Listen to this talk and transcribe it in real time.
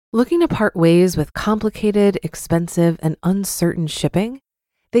Looking to part ways with complicated, expensive, and uncertain shipping?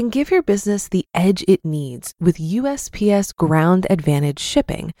 Then give your business the edge it needs with USPS Ground Advantage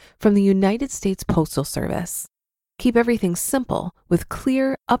shipping from the United States Postal Service. Keep everything simple with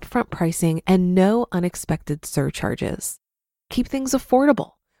clear, upfront pricing and no unexpected surcharges. Keep things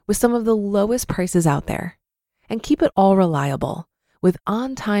affordable with some of the lowest prices out there. And keep it all reliable with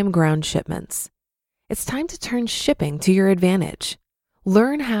on-time ground shipments. It's time to turn shipping to your advantage.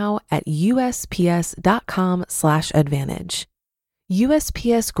 Learn how at USPS.com/advantage.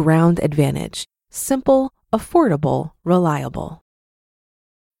 USPS Ground Advantage. Simple, affordable, reliable.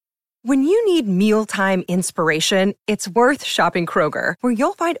 When you need mealtime inspiration, it's worth shopping Kroger, where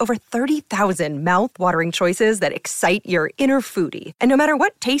you'll find over 30,000 mouth-watering choices that excite your inner foodie. And no matter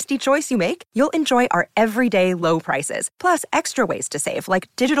what tasty choice you make, you'll enjoy our everyday low prices, plus extra ways to save, like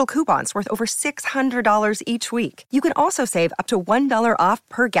digital coupons worth over $600 each week. You can also save up to $1 off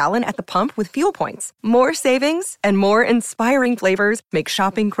per gallon at the pump with fuel points. More savings and more inspiring flavors make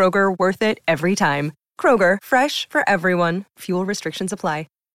shopping Kroger worth it every time. Kroger, fresh for everyone. Fuel restrictions apply.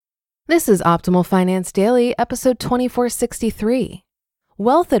 This is Optimal Finance Daily, episode 2463.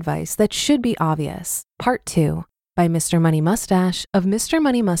 Wealth Advice That Should Be Obvious, Part 2, by Mr. Money Mustache of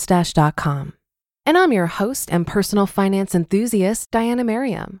MrMoneyMustache.com. And I'm your host and personal finance enthusiast, Diana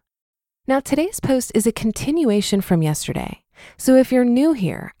Merriam. Now, today's post is a continuation from yesterday. So if you're new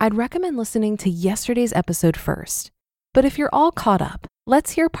here, I'd recommend listening to yesterday's episode first. But if you're all caught up,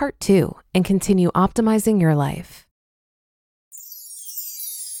 let's hear Part 2 and continue optimizing your life.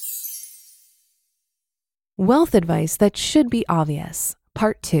 Wealth Advice That Should Be Obvious,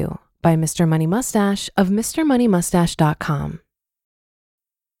 Part 2, by Mr. Money Mustache of MrMoneyMustache.com.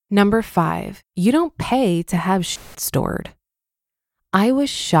 Number 5, you don't pay to have shit stored. I was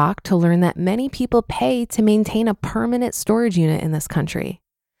shocked to learn that many people pay to maintain a permanent storage unit in this country.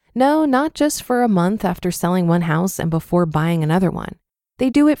 No, not just for a month after selling one house and before buying another one. They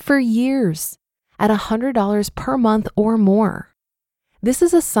do it for years, at $100 per month or more. This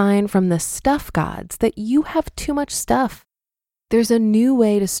is a sign from the stuff gods that you have too much stuff. There's a new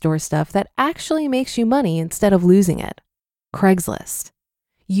way to store stuff that actually makes you money instead of losing it. Craigslist.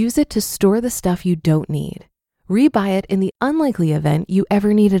 Use it to store the stuff you don't need. Rebuy it in the unlikely event you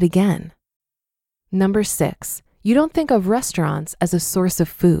ever need it again. Number 6, you don't think of restaurants as a source of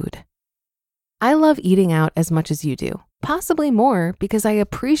food. I love eating out as much as you do, possibly more because I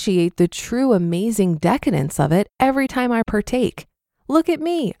appreciate the true amazing decadence of it every time I partake. Look at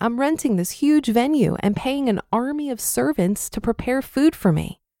me, I'm renting this huge venue and paying an army of servants to prepare food for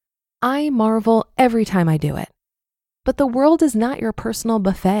me. I marvel every time I do it. But the world is not your personal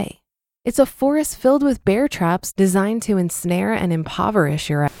buffet. It's a forest filled with bear traps designed to ensnare and impoverish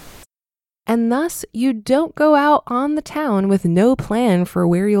your ass. And thus, you don't go out on the town with no plan for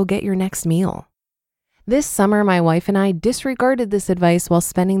where you'll get your next meal. This summer, my wife and I disregarded this advice while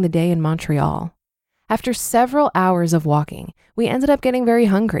spending the day in Montreal. After several hours of walking, we ended up getting very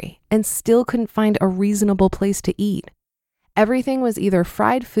hungry and still couldn't find a reasonable place to eat. Everything was either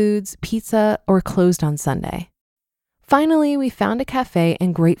fried foods, pizza, or closed on Sunday. Finally, we found a cafe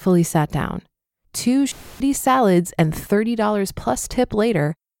and gratefully sat down. 2 shitty salads and $30 plus tip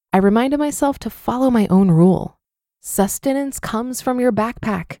later, I reminded myself to follow my own rule. Sustenance comes from your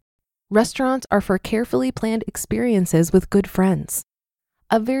backpack. Restaurants are for carefully planned experiences with good friends.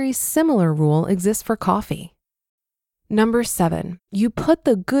 A very similar rule exists for coffee. Number 7, you put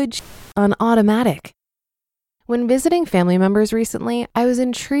the good on automatic. When visiting family members recently, I was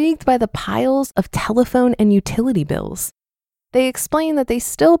intrigued by the piles of telephone and utility bills. They explained that they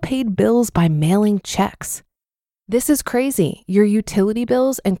still paid bills by mailing checks. This is crazy. Your utility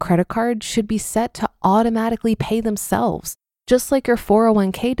bills and credit cards should be set to automatically pay themselves, just like your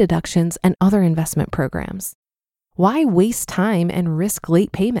 401k deductions and other investment programs. Why waste time and risk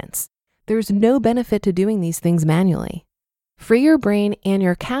late payments? There's no benefit to doing these things manually. Free your brain and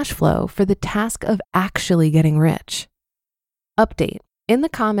your cash flow for the task of actually getting rich. Update. In the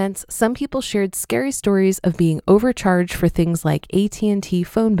comments, some people shared scary stories of being overcharged for things like AT&T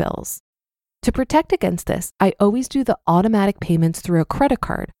phone bills. To protect against this, I always do the automatic payments through a credit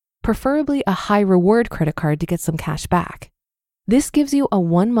card, preferably a high reward credit card to get some cash back. This gives you a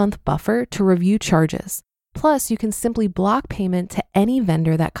 1-month buffer to review charges. Plus, you can simply block payment to any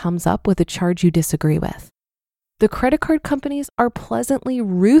vendor that comes up with a charge you disagree with. The credit card companies are pleasantly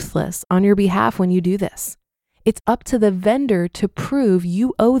ruthless on your behalf when you do this. It's up to the vendor to prove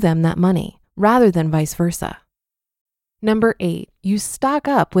you owe them that money, rather than vice versa. Number 8, you stock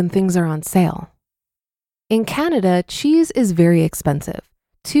up when things are on sale. In Canada, cheese is very expensive,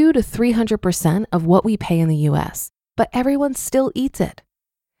 200 to 300% of what we pay in the US, but everyone still eats it.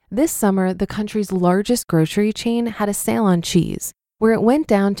 This summer, the country's largest grocery chain had a sale on cheese, where it went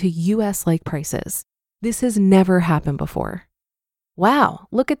down to US-like prices. This has never happened before. Wow,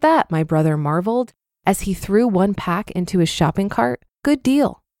 look at that, my brother marveled as he threw one pack into his shopping cart. Good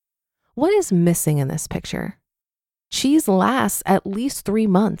deal. What is missing in this picture? Cheese lasts at least 3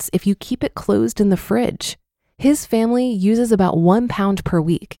 months if you keep it closed in the fridge. His family uses about 1 pound per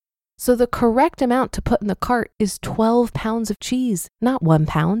week. So the correct amount to put in the cart is 12 pounds of cheese, not 1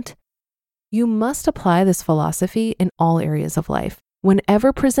 pound. You must apply this philosophy in all areas of life,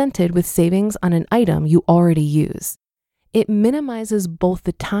 whenever presented with savings on an item you already use. It minimizes both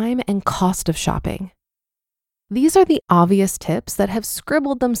the time and cost of shopping. These are the obvious tips that have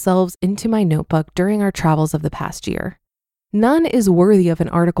scribbled themselves into my notebook during our travels of the past year. None is worthy of an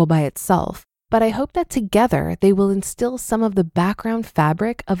article by itself, but I hope that together they will instill some of the background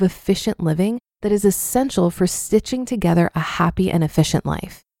fabric of efficient living that is essential for stitching together a happy and efficient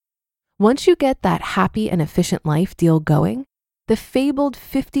life. Once you get that happy and efficient life deal going, the fabled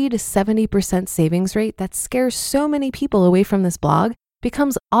 50 to 70% savings rate that scares so many people away from this blog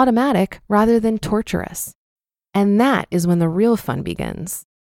becomes automatic rather than torturous. And that is when the real fun begins.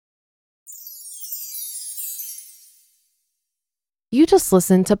 You just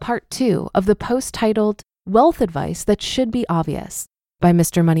listened to part 2 of the post titled Wealth Advice That Should Be Obvious by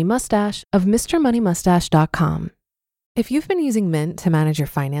Mr. Money Mustache of MrMoneyMustache.com. If you've been using Mint to manage your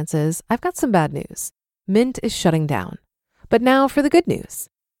finances, I've got some bad news. Mint is shutting down. But now for the good news.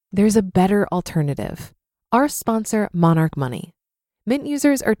 There's a better alternative. Our sponsor, Monarch Money. Mint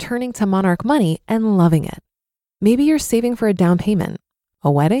users are turning to Monarch Money and loving it. Maybe you're saving for a down payment,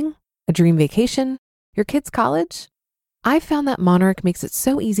 a wedding, a dream vacation, your kid's college. I've found that Monarch makes it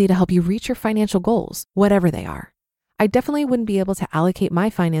so easy to help you reach your financial goals, whatever they are. I definitely wouldn't be able to allocate my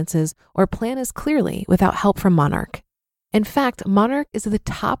finances or plan as clearly without help from Monarch. In fact, Monarch is the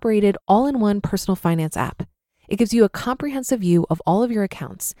top-rated all-in-one personal finance app. It gives you a comprehensive view of all of your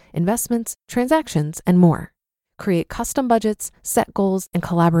accounts, investments, transactions, and more. Create custom budgets, set goals, and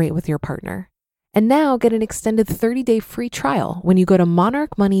collaborate with your partner. And now get an extended 30-day free trial when you go to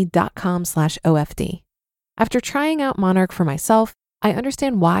monarchmoney.com/OFD. After trying out Monarch for myself, I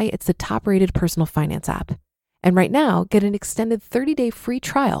understand why it's the top-rated personal finance app. And right now, get an extended 30-day free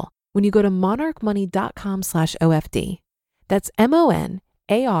trial when you go to monarchmoney.com/OFD. That's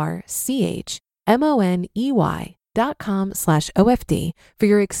monarchmoney.com/OFD for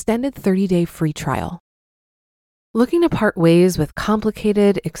your extended 30-day free trial. Looking to part ways with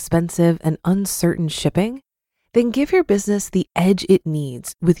complicated, expensive, and uncertain shipping? Then give your business the edge it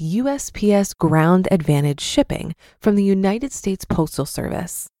needs with USPS Ground Advantage shipping from the United States Postal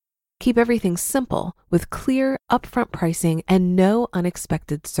Service. Keep everything simple with clear, upfront pricing and no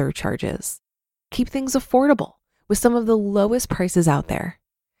unexpected surcharges. Keep things affordable with some of the lowest prices out there.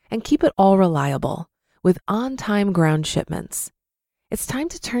 And keep it all reliable with on-time ground shipments. It's time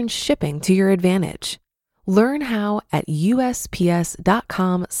to turn shipping to your advantage. Learn how at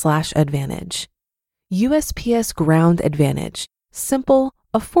USPS.com/advantage. USPS Ground Advantage. Simple,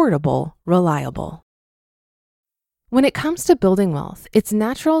 affordable, reliable. When it comes to building wealth, it's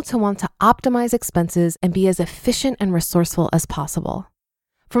natural to want to optimize expenses and be as efficient and resourceful as possible.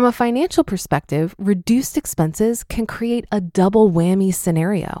 From a financial perspective, reduced expenses can create a double whammy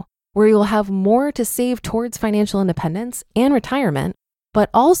scenario where you'll have more to save towards financial independence and retirement. But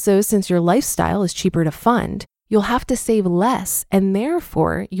also, since your lifestyle is cheaper to fund, you'll have to save less and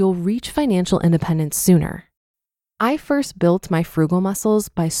therefore you'll reach financial independence sooner. I first built my frugal muscles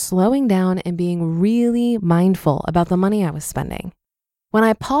by slowing down and being really mindful about the money I was spending. When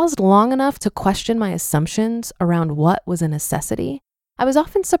I paused long enough to question my assumptions around what was a necessity, I was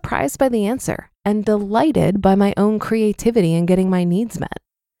often surprised by the answer and delighted by my own creativity in getting my needs met.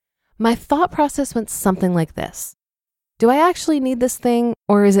 My thought process went something like this. Do I actually need this thing,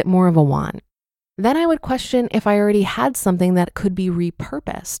 or is it more of a want? Then I would question if I already had something that could be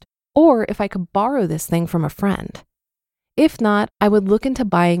repurposed, or if I could borrow this thing from a friend. If not, I would look into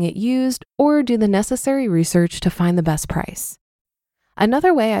buying it used or do the necessary research to find the best price.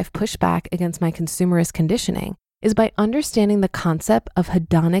 Another way I've pushed back against my consumerist conditioning is by understanding the concept of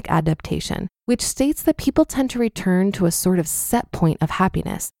hedonic adaptation, which states that people tend to return to a sort of set point of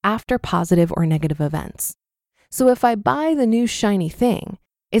happiness after positive or negative events. So if I buy the new shiny thing,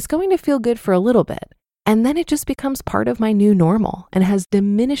 it's going to feel good for a little bit, and then it just becomes part of my new normal and has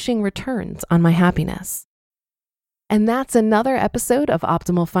diminishing returns on my happiness. And that's another episode of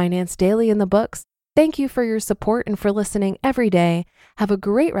Optimal Finance Daily in the books. Thank you for your support and for listening every day. Have a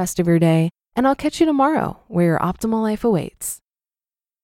great rest of your day, and I'll catch you tomorrow where your optimal life awaits.